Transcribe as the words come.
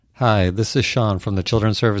Hi, this is Sean from the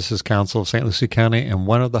Children's Services Council of St. Lucie County and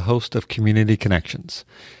one of the hosts of Community Connections.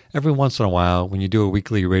 Every once in a while, when you do a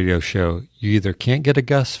weekly radio show, you either can't get a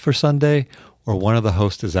guest for Sunday or one of the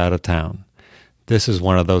hosts is out of town. This is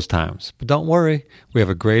one of those times. But don't worry, we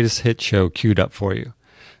have a greatest hit show queued up for you.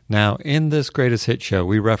 Now, in this greatest hit show,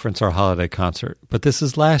 we reference our holiday concert, but this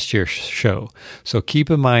is last year's show. So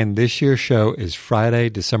keep in mind this year's show is Friday,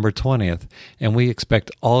 December 20th, and we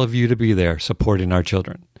expect all of you to be there supporting our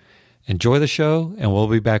children. Enjoy the show, and we'll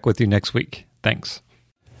be back with you next week. Thanks.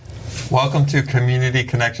 Welcome to Community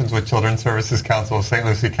Connections with Children's Services Council of St.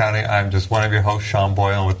 Lucie County. I'm just one of your hosts, Sean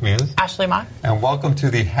Boyle, and with me is Ashley Mock. And welcome to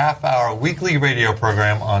the half-hour weekly radio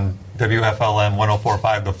program on WFLM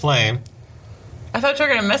 104.5 The Flame. I thought you were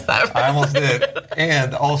going to miss that. I almost did.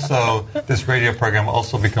 And also, this radio program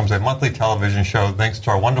also becomes a monthly television show thanks to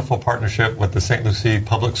our wonderful partnership with the St. Lucie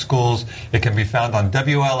Public Schools. It can be found on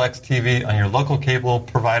WLX TV on your local cable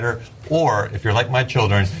provider, or if you're like my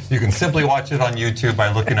children, you can simply watch it on YouTube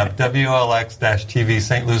by looking up WLX-TV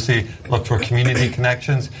St. Lucie. Look for Community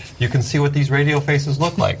Connections. You can see what these radio faces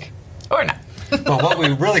look like. Or not. But what we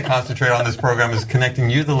really concentrate on this program is connecting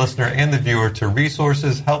you, the listener, and the viewer to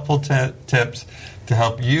resources, helpful tips to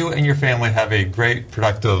help you and your family have a great,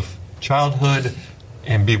 productive childhood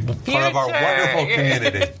and be part of our wonderful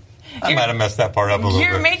community. I might have messed that part up a little bit.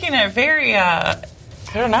 You're making it very,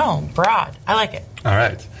 broad. I like it. All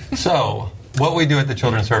right. So, what we do at the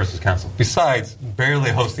Children's Services Council, besides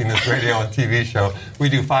barely hosting this radio and TV show, we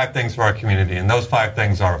do 5 things for our community. And those 5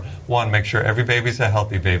 things are, 1, make sure every baby's a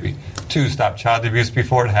healthy baby. 2, stop child abuse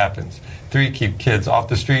before it happens. 3, keep kids off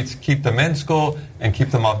the streets, keep them in school, and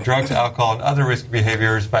keep them off drugs, alcohol, and other risky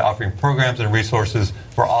behaviors by offering programs and resources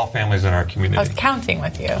for all families in our community. I was counting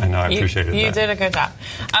with you. I know, I appreciated that. You did a good job.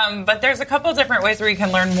 But there's a couple different ways where you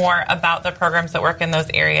can learn more about the programs that work in those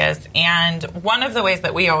areas. And one of the ways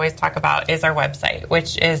that we always talk about is our website,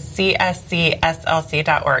 which is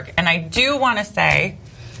cscslc.org. And I do want to say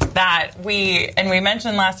that we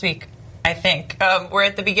mentioned last week, I think, we're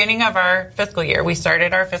at the beginning of our fiscal year. We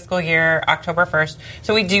started our fiscal year October 1st.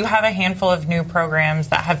 So we do have a handful of new programs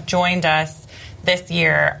that have joined us this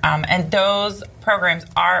year. And those programs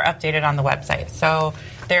are updated on the website. So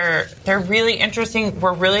they're really interesting.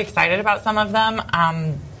 We're really excited about some of them.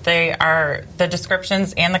 The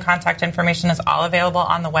descriptions and the contact information is all available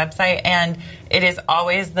on the website, and it is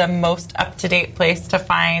always the most up-to-date place to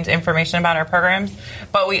find information about our programs.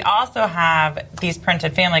 But we also have these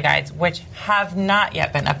printed family guides, which have not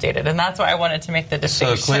yet been updated, and that's why I wanted to make the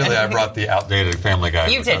distinction. So clearly I brought the outdated family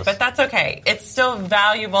guide. You did, but that's okay. It's still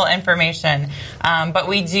valuable information, but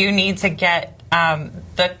we do need to get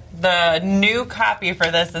the new copy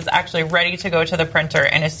for this is actually ready to go to the printer,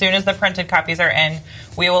 and as soon as the printed copies are in,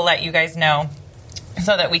 we will let you guys know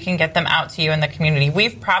so that we can get them out to you in the community.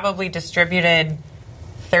 We've probably distributed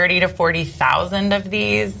 30 to 40,000 of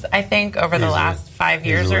these, I think, over the last 5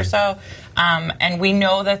 years or so, and we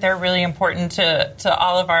know that they're really important to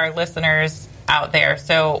all of our listeners out there,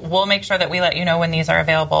 so we'll make sure that we let you know when these are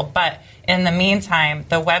available. But in the meantime,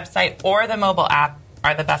 the website or the mobile app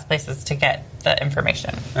are the best places to get the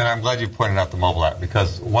information. And I'm glad you pointed out the mobile app,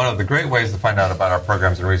 because one of the great ways to find out about our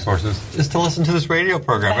programs and resources is to listen to this radio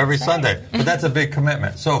program every Sunday. But that's a big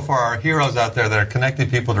commitment. So for our heroes out there that are connecting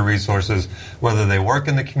people to resources, whether they work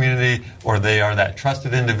in the community or they are that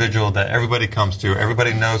trusted individual that everybody comes to,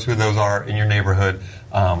 everybody knows who those are in your neighborhood.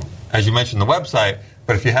 As you mentioned, the website,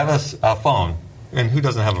 but if you have a phone, and who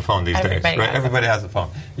doesn't have a phone these days, right? Everybody has a phone.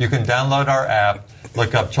 You can download our app,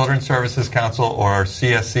 look up Children's Services Council or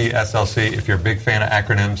CSC SLC if you're a big fan of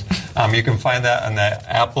acronyms. You can find that on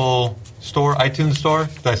the Apple Store, iTunes Store.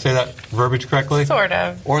 Did I say that verbiage correctly? Sort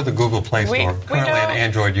of. Or the Google Play Store. Currently an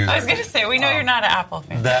Android user. I was going to say, we know you're not an Apple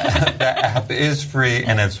fan. That app is free,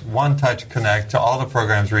 and it's One Touch Connect to all the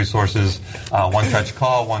programs, resources, One Touch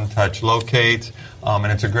Call, One Touch Locate,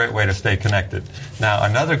 and it's a great way to stay connected. Now,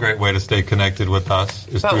 another great way to stay connected with us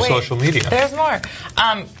is through social media. There's more.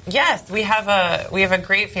 Yes, we have a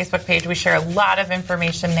great Facebook page. We share a lot of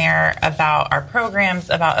information there about our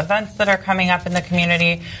programs, about events that are coming up in the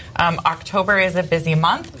community. October is a busy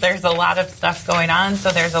month. There's a lot of stuff going on,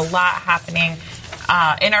 so there's a lot happening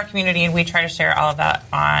in our community, and we try to share all of that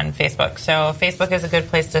on Facebook. So Facebook is a good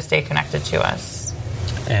place to stay connected to us.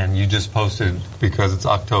 And you just posted, because it's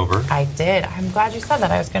October. I did. I'm glad you said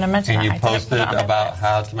that. I was going to mention that. And you posted about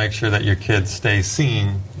how to make sure that your kids stay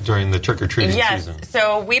seen during the trick-or-treating season. Yes.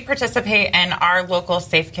 So we participate in our local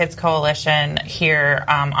Safe Kids Coalition here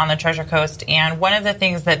on the Treasure Coast. And one of the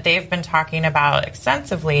things that they've been talking about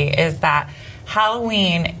extensively is that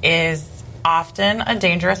Halloween is often a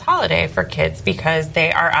dangerous holiday for kids because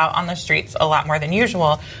they are out on the streets a lot more than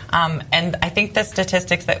usual. And I think the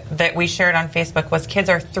statistics that we shared on Facebook was kids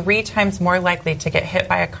are 3 times more likely to get hit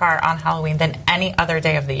by a car on Halloween than any other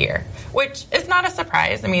day of the year, which is not a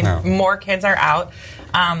surprise. I mean, more kids are out.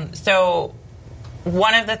 So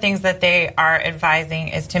one of the things that they are advising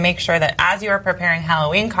is to make sure that as you are preparing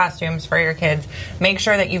Halloween costumes for your kids, make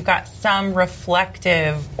sure that you've got some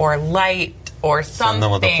reflective or light or something. Send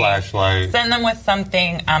them with a flashlight. Send them with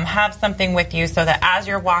something. Have something with you so that as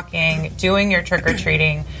you're walking, doing your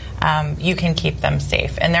trick-or-treating, you can keep them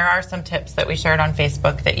safe. And there are some tips that we shared on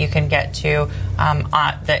Facebook that you can get to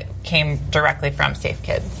that came directly from Safe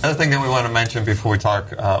Kids. Another thing that we want to mention before we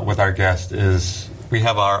talk with our guest is we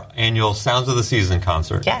have our annual Sounds of the Season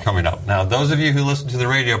concert coming up. Now, those of you who listen to the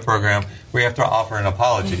radio program, we have to offer an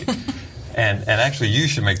apology. And actually, you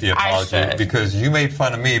should make the apology because you made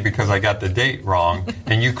fun of me because I got the date wrong,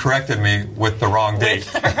 and you corrected me with the wrong date.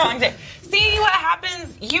 See what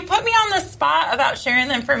happens? You put me on the spot about sharing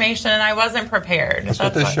the information, and I wasn't prepared. That's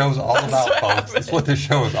what this show's all about, folks. That's what this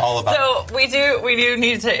show is all about. So we do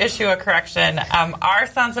need to issue a correction. Our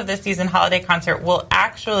Sounds of the Season holiday concert will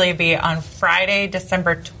actually be on Friday,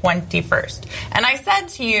 December 21st. And I said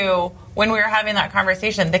to you when we were having that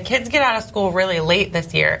conversation, the kids get out of school really late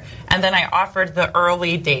this year, and then I offered the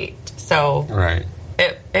early date. So right.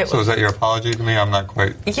 So is that your apology to me? I'm not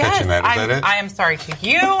quite catching that. Is that it? I am sorry to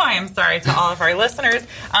you. I am sorry to all of our listeners.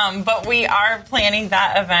 But we are planning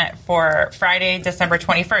that event for Friday, December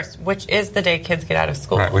 21st, which is the day kids get out of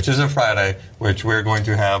school. Right, which is a Friday, which we're going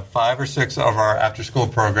to have 5 or 6 of our after-school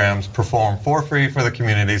programs perform for free for the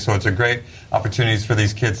community. So it's a great opportunity for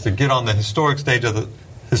these kids to get on the historic stage of the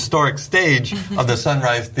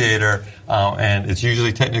Sunrise Theater, and it's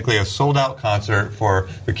usually technically a sold-out concert for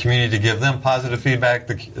the community to give them positive feedback,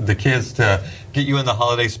 the kids to get you in the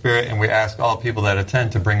holiday spirit, and we ask all people that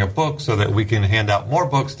attend to bring a book so that we can hand out more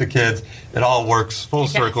books to kids. It all works full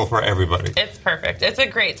circle for everybody. It's perfect. It's a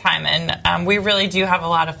great time, and we really do have a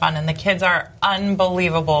lot of fun, and the kids are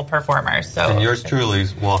unbelievable performers. So, and yours truly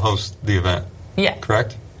will host the event. Yeah.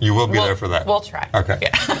 Correct? You will be there for that. We'll try. Okay.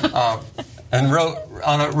 Yeah. And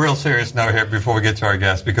on a real serious note here before we get to our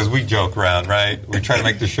guest, because we joke around, right? We try to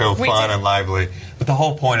make the show fun and lively. But the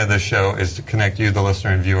whole point of this show is to connect you, the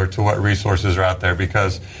listener and viewer, to what resources are out there,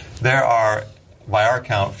 because there are, by our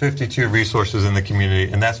count, 52 resources in the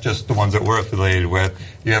community, and that's just the ones that we're affiliated with.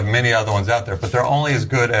 You have many other ones out there, but they're only as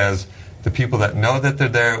good as the people that know that they're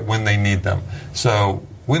there when they need them. So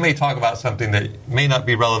we may talk about something that may not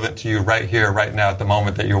be relevant to you right here, right now, at the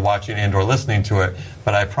moment that you're watching and or listening to it,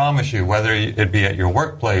 but I promise you, whether it be at your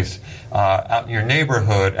workplace, out in your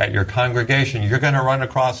neighborhood, at your congregation, you're going to run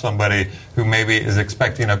across somebody who maybe is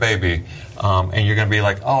expecting a baby, and you're going to be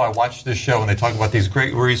like, oh, I watched this show, and they talk about these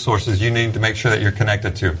great resources you need to make sure that you're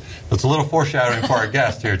connected to. That's a little foreshadowing for our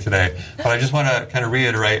guest here today, but I just want to kind of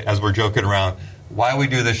reiterate, as we're joking around, why we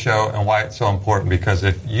do this show and why it's so important, because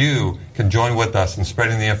if you can join with us in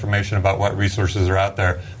spreading the information about what resources are out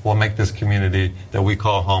there, we'll make this community that we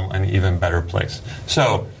call home an even better place.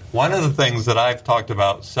 So one of the things that I've talked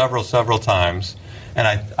about several times, and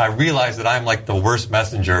I realize that I'm like the worst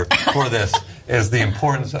messenger for this, is the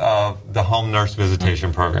importance of the home nurse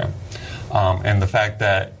visitation program. And the fact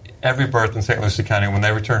that every birth in St. Lucie County, when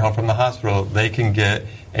they return home from the hospital, they can get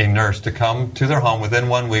a nurse to come to their home within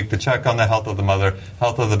 1 week to check on the health of the mother,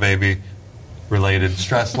 health of the baby, related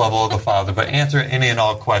stress level of the father, but answer any and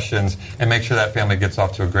all questions and make sure that family gets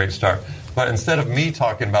off to a great start. But instead of me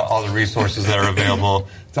talking about all the resources that are available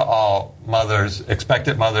to all mothers,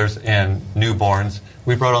 expectant mothers, and newborns,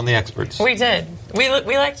 we brought on the experts. We did. We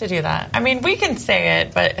like to do that. I mean, we can say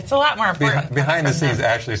it, but it's a lot more important. Behind the scenes,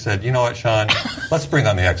 Ashley said, you know what, Sean, let's bring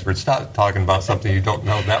on the experts. Stop talking about something you don't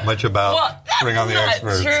know that much about. Well, bring on the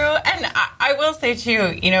experts. True. And I will say,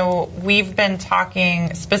 too, we've been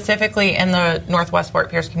talking specifically in the Northwest Fort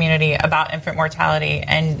Pierce community about infant mortality,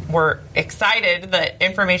 and we're excited that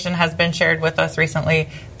information has been shared with us recently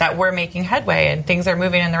that we're making headway and things are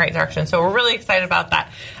moving in the right direction. So we're really excited about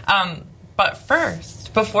that. But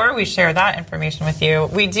first, before we share that information with you,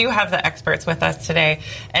 we do have the experts with us today,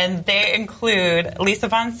 and they include Lisa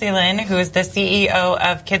Von Seelen, who is the CEO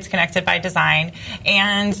of Kids Connected by Design,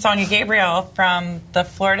 and Sonia Gabriel from the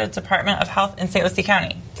Florida Department of Health in St. Lucie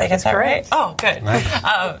County. Did I get that right? Oh, good.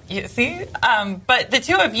 Nice. You see? But the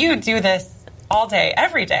two of you do this all day,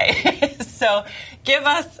 every day. So give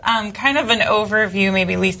us kind of an overview,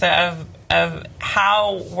 maybe, Lisa, of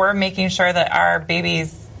how we're making sure that our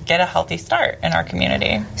babies get a healthy start in our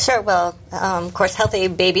community? Sure. Well, of course, healthy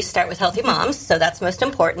babies start with healthy moms, so that's most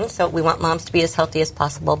important. So we want moms to be as healthy as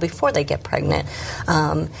possible before they get pregnant.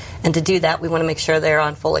 And to do that, we want to make sure they're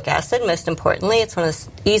on folic acid. Most importantly, it's one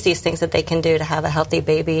of the easiest things that they can do to have a healthy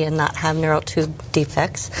baby and not have neural tube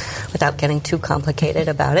defects without getting too complicated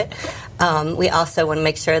about it. We also want to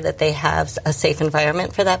make sure that they have a safe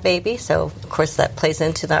environment for that baby. So, of course, that plays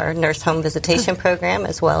into our nurse home visitation program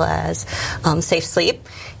as well as safe sleep.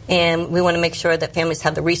 And we want to make sure that families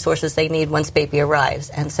have the resources they need once baby arrives.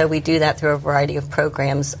 And so we do that through a variety of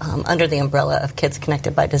programs under the umbrella of Kids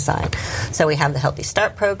Connected by Design. So we have the Healthy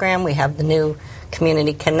Start program. We have the new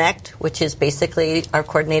Community Connect, which is basically our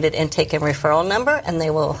coordinated intake and referral number, and they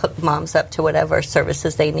will hook moms up to whatever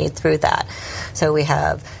services they need through that. So we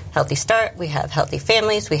have Healthy Start, we have Healthy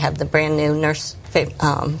Families, we have the brand new Nurse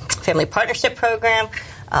Family Partnership Program,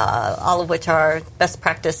 all of which are best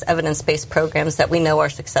practice evidence-based programs that we know are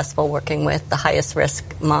successful working with the highest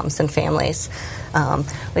risk moms and families.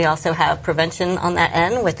 We also have prevention on that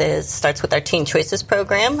end, starts with our Teen Choices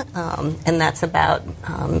program, and that's about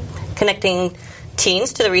connecting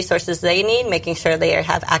teens to the resources they need, making sure they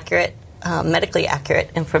have accurate, medically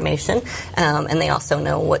accurate information, and they also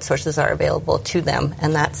know what sources are available to them,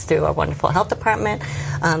 and that's through our wonderful health department.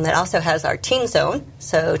 That also has our teen zone,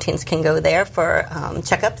 so teens can go there for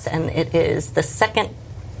checkups, and it is the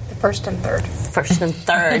first and third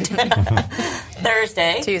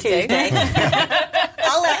Thursday, Tuesday.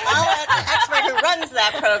 I'll let the expert who runs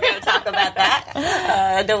that program talk about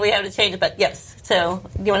that. Don't we have to change it? But yes. So,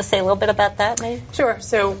 do you want to say a little bit about that, maybe? Sure.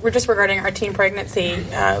 So, we're just regarding our teen pregnancy.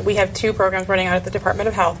 We have two programs running out at the Department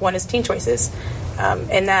of Health. One is Teen Choices,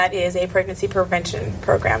 and that is a pregnancy prevention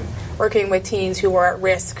program, working with teens who are at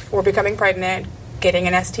risk for becoming pregnant, getting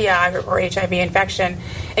an STI or HIV infection,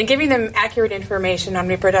 and giving them accurate information on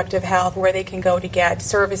reproductive health, where they can go to get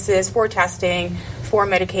services for testing, for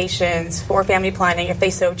medications, for family planning if they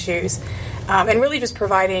so choose, and really just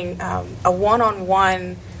providing a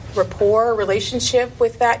one-on-one rapport relationship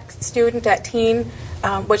with that student, that teen,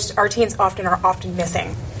 which our teens are often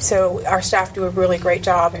missing. So our staff do a really great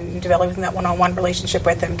job in developing that one-on-one relationship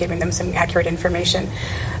with them, giving them some accurate information.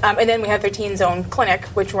 And then we have their Teen Zone Clinic,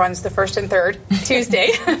 which runs the first and third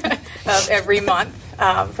Tuesday of every month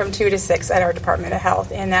from 2 to 6 at our Department of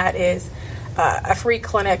Health. And that is a free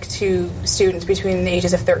clinic to students between the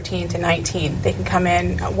ages of 13 to 19. They can come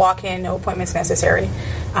in, walk in, no appointments necessary.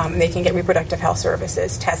 They can get reproductive health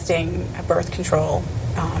services, testing, birth control,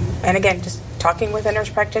 and again, just talking with a nurse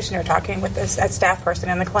practitioner, talking with a staff person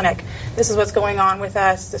in the clinic. This is what's going on with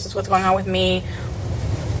us. This is what's going on with me.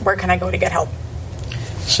 Where can I go to get help?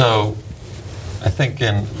 So, I think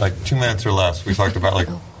in like 2 minutes or less, we talked about like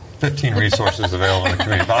 15 resources available in the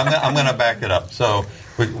community. But I'm going to back it up. So,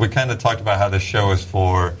 we kind of talked about how this show is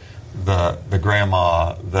for the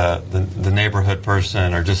grandma, the neighborhood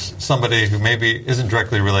person, or just somebody who maybe isn't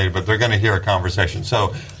directly related, but they're going to hear a conversation.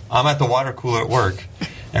 So I'm at the water cooler at work,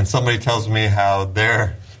 and somebody tells me how we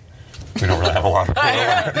don't really have a water cooler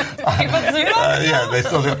at work. Yeah, they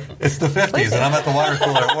still do. It's the 50s, and I'm at the water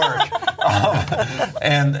cooler at work.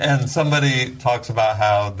 And somebody talks about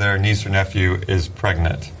how their niece or nephew is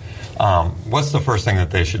pregnant. What's the first thing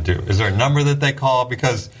that they should do? Is there a number that they call?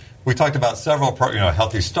 Because we talked about several,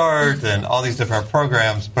 Healthy Start and all these different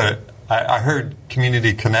programs, but I heard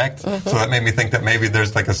Community Connect, so that made me think that maybe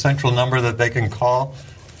there's like a central number that they can call.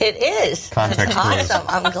 It is. Context, please. Awesome.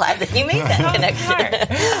 I'm glad that you made that connection.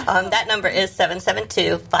 That number is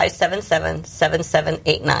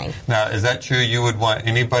 772-577-7789. Now, is that true? You would want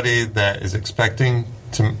anybody that is expecting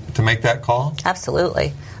to make that call?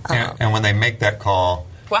 Absolutely. And when they make that call,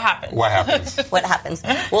 what happens? What happens?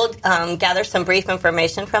 We'll gather some brief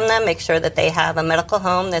information from them, make sure that they have a medical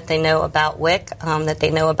home, that they know about WIC, that they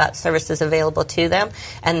know about services available to them,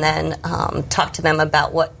 and then talk to them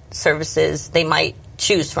about what services they might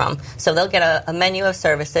choose from. So they'll get a menu of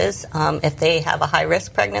services. If they have a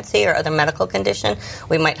high-risk pregnancy or other medical condition,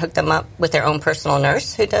 we might hook them up with their own personal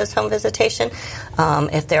nurse who does home visitation.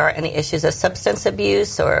 If there are any issues of substance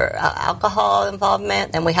abuse or alcohol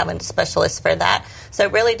involvement, then we have a specialist for that. So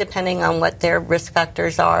really, depending on what their risk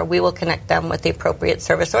factors are, we will connect them with the appropriate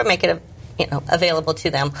service or make it available to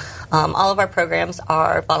them. All of our programs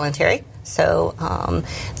are voluntary, so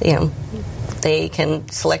they can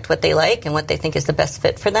select what they like and what they think is the best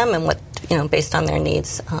fit for them, and what based on their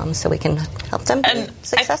needs, so we can help them be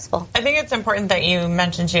successful. I think it's important that you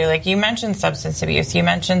mentioned too, like you mentioned substance abuse, you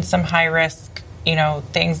mentioned some high risk,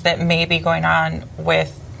 things that may be going on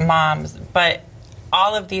with moms, but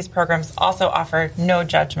all of these programs also offer no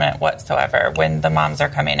judgment whatsoever when the moms are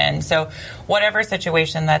coming in. So whatever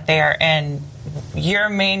situation that they are in, your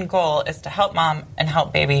main goal is to help mom and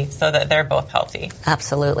help baby so that they're both healthy.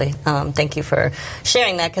 Absolutely. Thank you for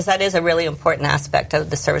sharing that, because that is a really important aspect of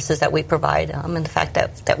the services that we provide, and the fact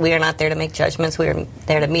that we are not there to make judgments. We are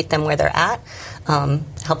there to meet them where they're at,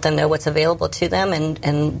 help them know what's available to them,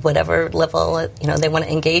 and whatever level they want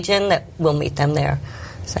to engage in, that we'll meet them there.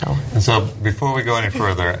 So before we go any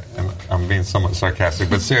further, and I'm being somewhat sarcastic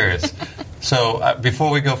but serious. So before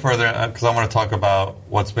we go further, because I want to talk about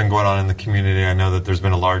what's been going on in the community, I know that there's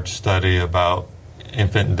been a large study about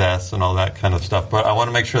infant deaths and all that kind of stuff, but I want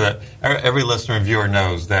to make sure that every listener and viewer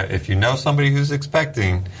knows that if you know somebody who's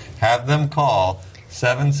expecting, have them call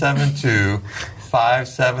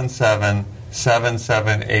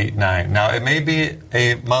 772-577-7789. Now, it may be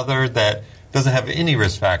a mother that doesn't have any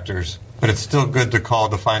risk factors, but it's still good to call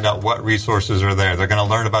to find out what resources are there. They're going to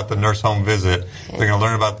learn about the nurse home visit. They're going to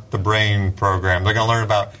learn about the brain program. They're going to learn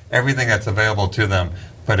about everything that's available to them.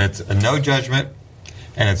 But it's a no judgment,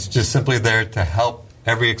 and it's just simply there to help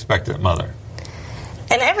every expectant mother.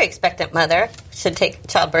 And every expectant mother should take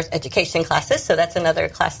childbirth education classes, so that's another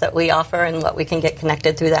class that we offer and what we can get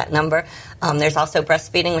connected through that number. There's also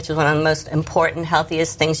breastfeeding, which is one of the most important,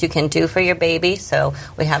 healthiest things you can do for your baby, so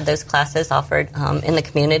we have those classes offered in the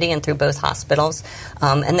community and through both hospitals.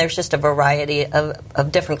 And there's just a variety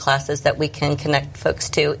of different classes that we can connect folks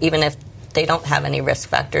to, even if they don't have any risk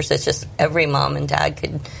factors. It's just every mom and dad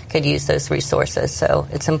could use those resources, so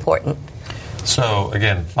it's important. So,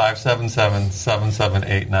 again,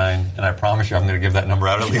 577-7789, and I promise you I'm going to give that number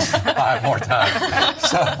out at least 5 more times,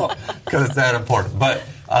 because it's that important. But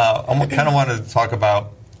I kind of wanted to talk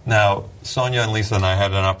about, now, Sonia and Lisa and I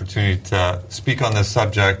had an opportunity to speak on this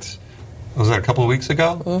subject, was that a couple of weeks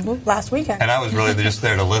ago? Mm-hmm. Last weekend. And I was really just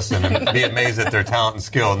there to listen and be amazed at their talent and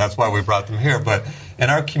skill, and that's why we brought them here. But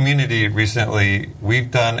in our community recently,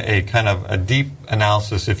 we've done a kind of a deep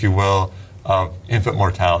analysis, if you will, of infant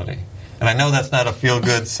mortality. And I know that's not a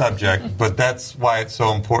feel-good subject, but that's why it's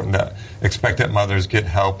so important that expectant mothers get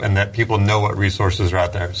help and that people know what resources are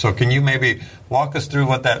out there. So can you maybe walk us through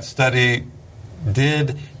what that study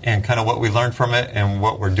did and kind of what we learned from it and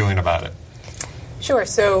what we're doing about it? Sure.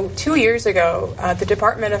 So 2 years ago, the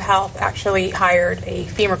Department of Health actually hired a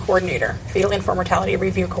FEMR coordinator, fetal infant mortality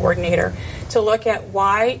review coordinator, to look at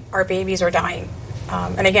why our babies are dying.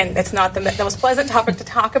 And again, that's not the most pleasant topic to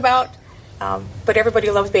talk about. But everybody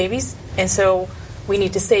loves babies, and so we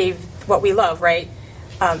need to save what we love, right?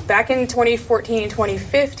 Back in 2014 and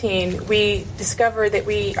 2015, we discovered that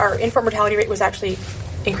our infant mortality rate was actually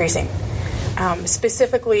increasing,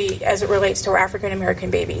 specifically as it relates to our African American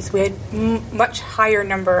babies. We had much higher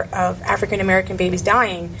number of African American babies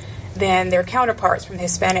dying than their counterparts from the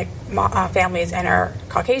Hispanic families and our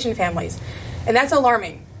Caucasian families. And that's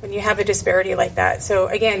alarming when you have a disparity like that. So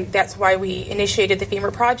again, that's why we initiated the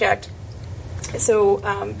FEMR project. So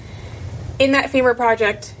in that FEMR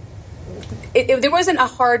project, there wasn't a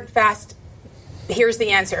hard, fast, here's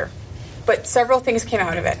the answer. But several things came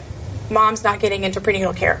out of it. Moms not getting into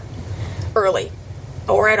prenatal care early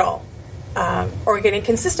or at all, or getting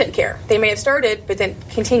consistent care. They may have started, but then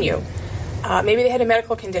continue. Maybe they had a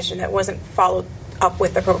medical condition that wasn't followed up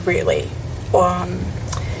with appropriately.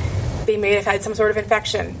 They may have had some sort of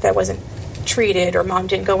infection that wasn't treated, or mom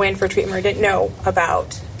didn't go in for treatment or didn't know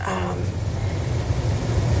about.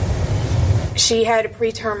 She had a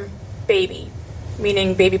preterm baby,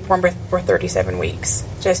 meaning baby born for 37 weeks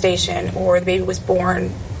gestation, or the baby was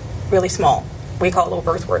born really small. We call it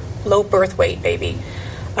low birth weight baby.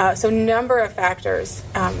 So number of factors.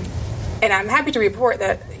 And I'm happy to report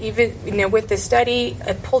that even with this study,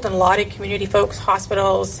 it pulled in a lot of community folks,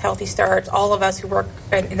 hospitals, Healthy Starts, all of us who work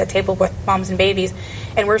in the table with moms and babies,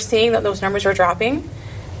 and we're seeing that those numbers are dropping.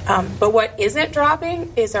 But what isn't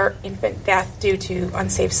dropping is our infant death due to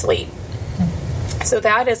unsafe sleep. So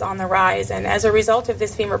that is on the rise, and as a result of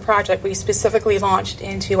this FEMR project, we specifically launched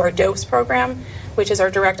into our DOSE program, which is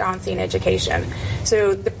our direct on-scene education.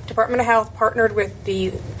 So the Department of Health partnered with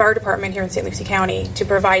the fire department here in St. Lucie County to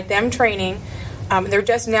provide them training. They're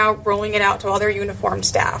just now rolling it out to all their uniformed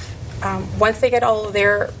staff. Once they get all of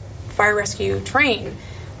their fire rescue trained,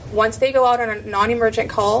 once they go out on a non-emergent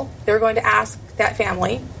call, they're going to ask that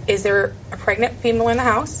family, is there a pregnant female in the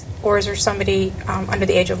house, or is there somebody under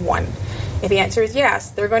the age of 1? If the answer is yes,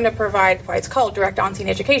 they're going to provide what it's called direct on-scene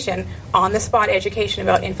education, on-the-spot education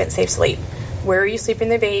about infant safe sleep. Where are you sleeping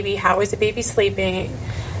the baby? How is the baby sleeping?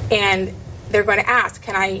 And they're going to ask,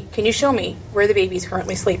 can you show me where the baby is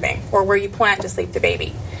currently sleeping, or where you plan to sleep the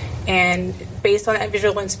baby? And based on that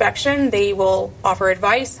visual inspection, they will offer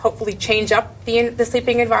advice, hopefully change up the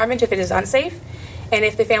sleeping environment if it is unsafe, And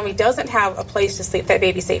if the family doesn't have a place to sleep that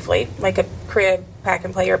baby safely, like a crib, pack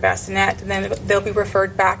and play, or bassinet, then they'll be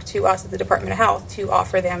referred back to us at the Department of Health to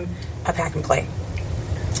offer them a pack and play.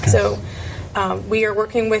 So we are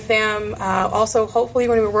working with them. Also, hopefully,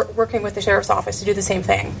 we're going to be working with the Sheriff's Office to do the same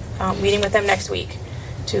thing, meeting with them next week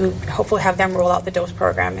to hopefully have them roll out the dose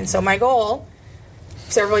program. And so my goal,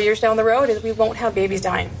 several years down the road, is we won't have babies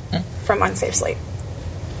dying from unsafe sleep.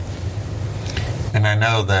 And I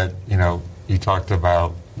know that, you talked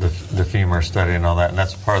about the femur study and all that, and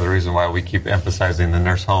that's part of the reason why we keep emphasizing the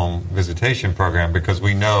nurse home visitation program, because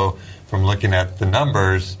we know from looking at the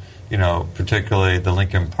numbers, particularly the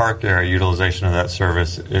Lincoln Park area, utilization of that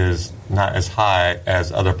service is not as high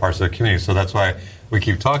as other parts of the community. So that's why we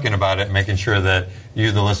keep talking about it, making sure that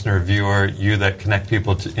you, the listener, viewer, you that connect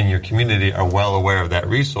people in your community are well aware of that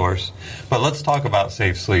resource. But let's talk about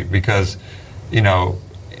safe sleep, because,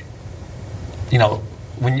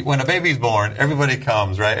 when a baby's born, everybody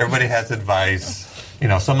comes, right? Everybody has advice.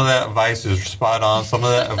 Some of that advice is spot on. Some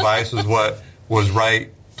of that advice is what was right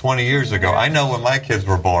 20 years ago. I know when my kids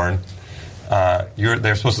were born,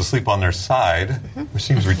 they're supposed to sleep on their side, which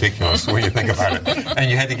seems ridiculous when you think about it.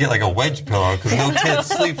 And you had to get like a wedge pillow because no kid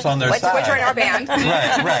sleeps on their side. Which are in our band.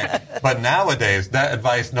 Right. But nowadays, that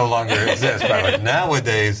advice no longer exists.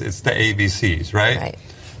 Nowadays, it's the ABCs, right?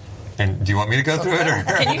 And do you want me to go through it? Or?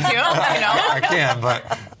 Can you do them? I can,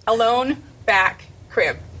 but... Alone, back,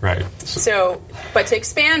 crib. Right. But to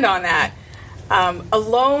expand on that,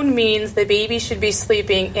 alone means the baby should be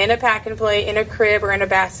sleeping in a pack and play, in a crib, or in a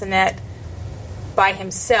bassinet by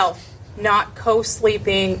himself, not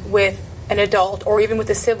co-sleeping with an adult or even with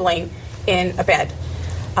a sibling in a bed.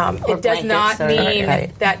 It does not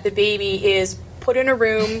mean that the baby is put in a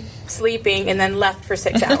room, sleeping, and then left for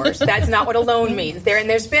 6 hours. That's not what alone means.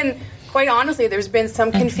 There's been, quite honestly, there's been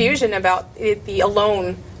some confusion about the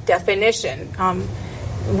alone definition.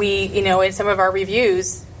 We, in some of our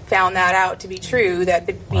reviews, found that out to be true, that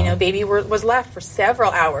the baby was left for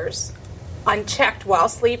several hours unchecked while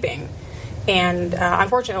sleeping, and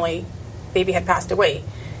unfortunately, baby had passed away.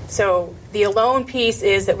 So the alone piece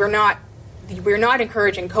is that we're not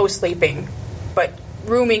encouraging co-sleeping, but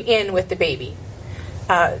rooming in with the baby.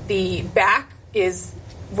 The back is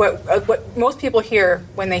what most people hear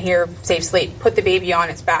when they hear safe sleep. Put the baby on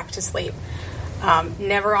its back to sleep.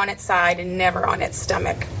 Never on its side and never on its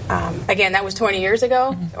stomach. Again, that was 20 years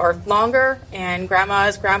ago or longer, and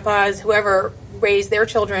grandmas, grandpas, whoever raised their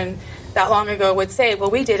children that long ago would say,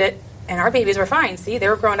 well, we did it and our babies were fine. See, they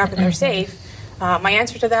were growing up and they're safe. My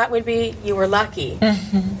answer to that would be, you were lucky.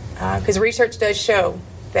 Because research does show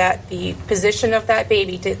that the position of that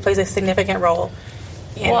baby plays a significant role.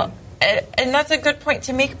 And that's a good point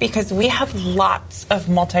to make, because we have lots of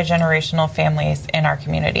multi-generational families in our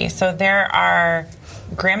community. So there are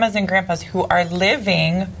grandmas and grandpas who are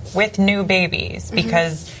living with new babies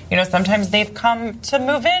because, sometimes they've come to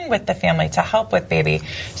move in with the family to help with baby.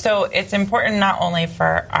 So it's important not only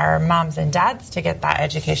for our moms and dads to get that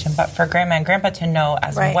education, but for grandma and grandpa to know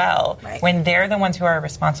as well when they're the ones who are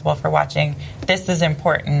responsible for watching. This is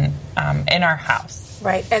important in our house.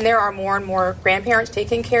 Right, and there are more and more grandparents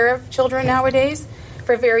taking care of children nowadays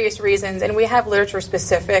for various reasons, and we have literature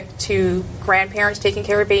specific to grandparents taking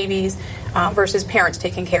care of babies versus parents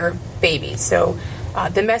taking care of babies. So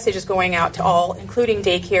the message is going out to all, including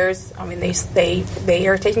daycares. I mean, they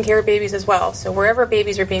are taking care of babies as well. So wherever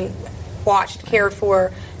babies are being watched, cared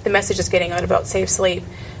for, the message is getting out about safe sleep.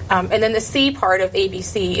 And then the C part of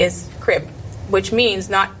ABC is crib, which means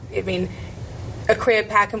a crib,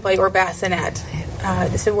 pack and play, or bassinet.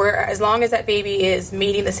 So as long as that baby is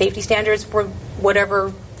meeting the safety standards for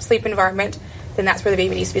whatever sleep environment, then that's where the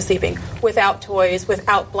baby needs to be sleeping. Without toys,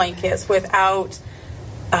 without blankets, without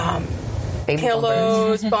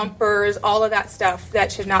pillows, bumpers, all of that stuff.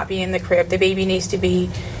 That should not be in the crib. The baby needs to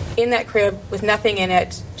be in that crib with nothing in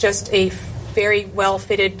it, just a very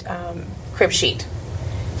well-fitted crib sheet.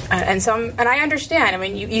 And I understand. I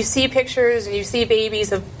mean, you see pictures and you see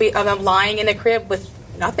babies of them lying in a crib with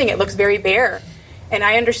nothing. It looks very bare. And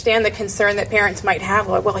I understand the concern that parents might have.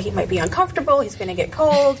 Well, he might be uncomfortable. He's going to get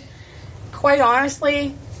cold. Quite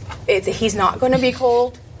honestly, he's not going to be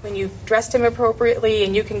cold when you've dressed him appropriately,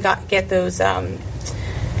 and you can get those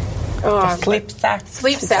sleep sacks.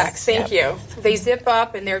 Sleep sacks. Thank you. They zip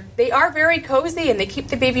up, and they are very cozy, and they keep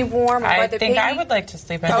the baby warm. I think I would like to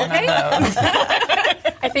sleep in one of those.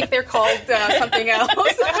 I think they're called something else.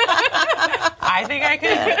 I think I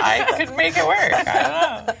could make it work. I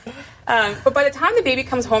don't know. But by the time the baby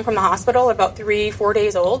comes home from the hospital, about 3-4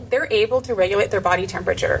 days old, they're able to regulate their body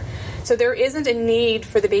temperature. So there isn't a need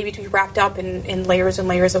for the baby to be wrapped up in layers and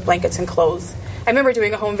layers of blankets and clothes. I remember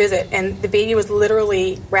doing a home visit, and the baby was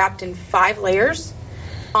literally wrapped in 5 layers,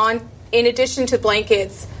 in addition to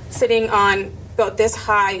blankets sitting on about this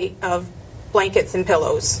high of blankets and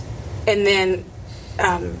pillows. And then,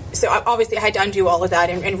 so obviously I had to undo all of that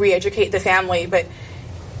and re-educate the family,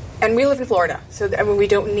 and we live in Florida, so we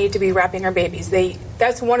don't need to be wrapping our babies.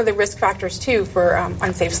 That's one of the risk factors, too, for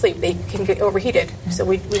unsafe sleep. They can get overheated, so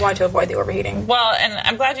we want to avoid the overheating. Well, and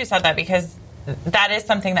I'm glad you said that, because that is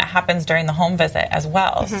something that happens during the home visit as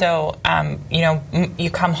well. So,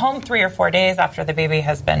 you come home 3 or 4 days after the baby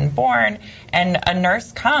has been born, and a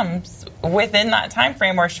nurse comes within that time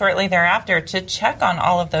frame or shortly thereafter to check on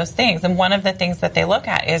all of those things. And one of the things that they look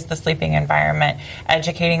at is the sleeping environment,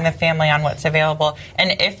 educating the family on what's available.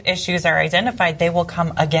 And if issues are identified, they will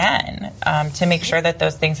come again to make sure that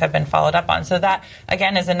those things have been followed up on. So that,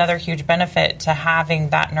 again, is another huge benefit to having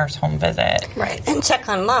that nurse home visit. Right. And check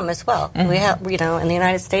on mom as well. We have, in the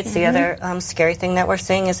United States, the other scary thing that we're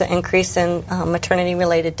seeing is an increase in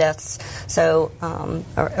maternity-related deaths, so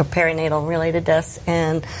or perinatal-related deaths,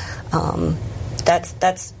 and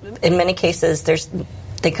that's in many cases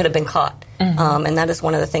they could have been caught, and that is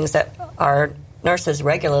one of the things that our nurses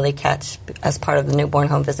regularly catch as part of the newborn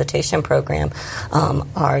home visitation program,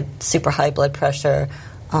 are super high blood pressure.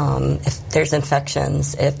 If there's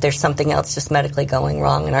infections, if there's something else just medically going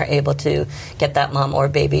wrong, and are able to get that mom or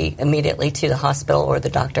baby immediately to the hospital or the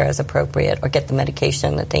doctor as appropriate, or get the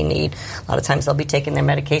medication that they need. A lot of times they'll be taking their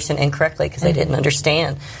medication incorrectly because they didn't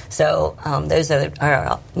understand. So those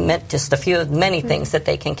are just a few of many things that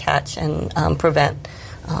they can catch and prevent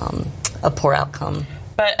a poor outcome.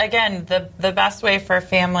 But again, the best way for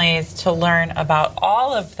families to learn about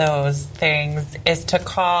all of those things is to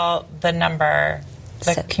call the number,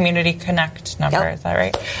 the Community Connect number. Yep. Is that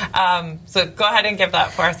right? So go ahead and give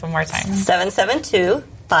that for us one more time.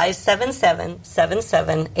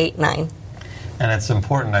 772-577-7789. And it's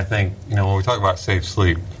important, I think, when we talk about safe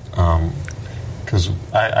sleep, because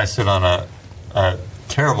I sit on a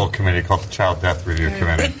terrible committee called the Child Death Review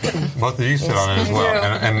Committee. Both of you sit on it as well.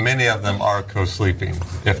 And many of them are co-sleeping,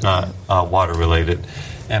 if not water-related.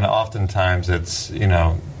 And oftentimes it's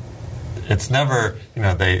never,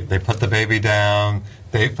 they put the baby down,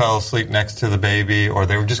 they fell asleep next to the baby, or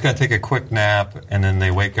they were just going to take a quick nap, and then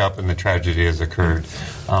they wake up and the tragedy has occurred.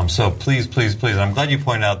 So please, please, please, and I'm glad you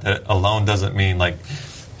pointed out that alone doesn't mean like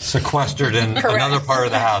sequestered in another part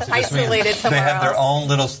of the house. It just isolated means somewhere they have their own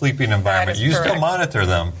little sleeping environment. You correct. Still monitor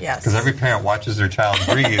them, because every parent watches their child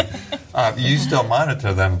breathe. You still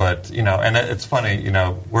monitor them, but and it's funny.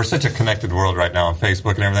 We're such a connected world right now on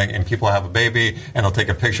Facebook and everything, and people have a baby and they'll take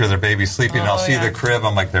a picture of their baby sleeping, and I'll see the crib.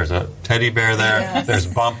 I'm like, there's a teddy bear there, there's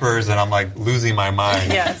bumpers, and I'm like losing my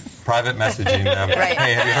mind. Yes. Private messaging them. Right.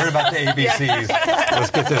 Hey, have you heard about the ABCs?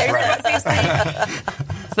 Let's get this right.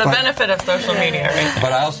 It's the benefit of social media, right?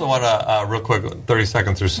 But I also want to, real quick, 30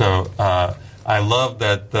 seconds or so, I love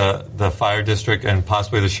that the fire district and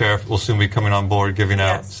possibly the sheriff will soon be coming on board giving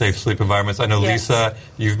out safe sleep environments. I know, Lisa,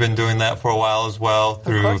 you've been doing that for a while as well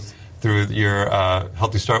through your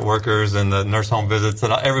Healthy Start workers and the nurse home visits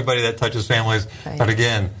and everybody that touches families. Right. But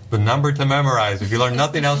again, the number to memorize, if you learn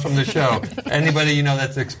nothing else from the show, anybody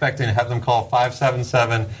that's expecting, have them call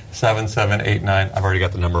 577-7789. I've already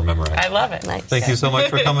got the number memorized. I love it. Nice. Thank you so much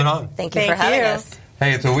for coming on. Thank you for having us.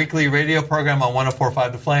 Hey, it's a weekly radio program on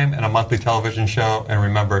 104.5 The Flame and a monthly television show. And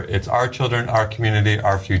remember, it's our children, our community,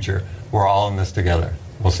 our future. We're all in this together.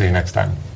 We'll see you next time.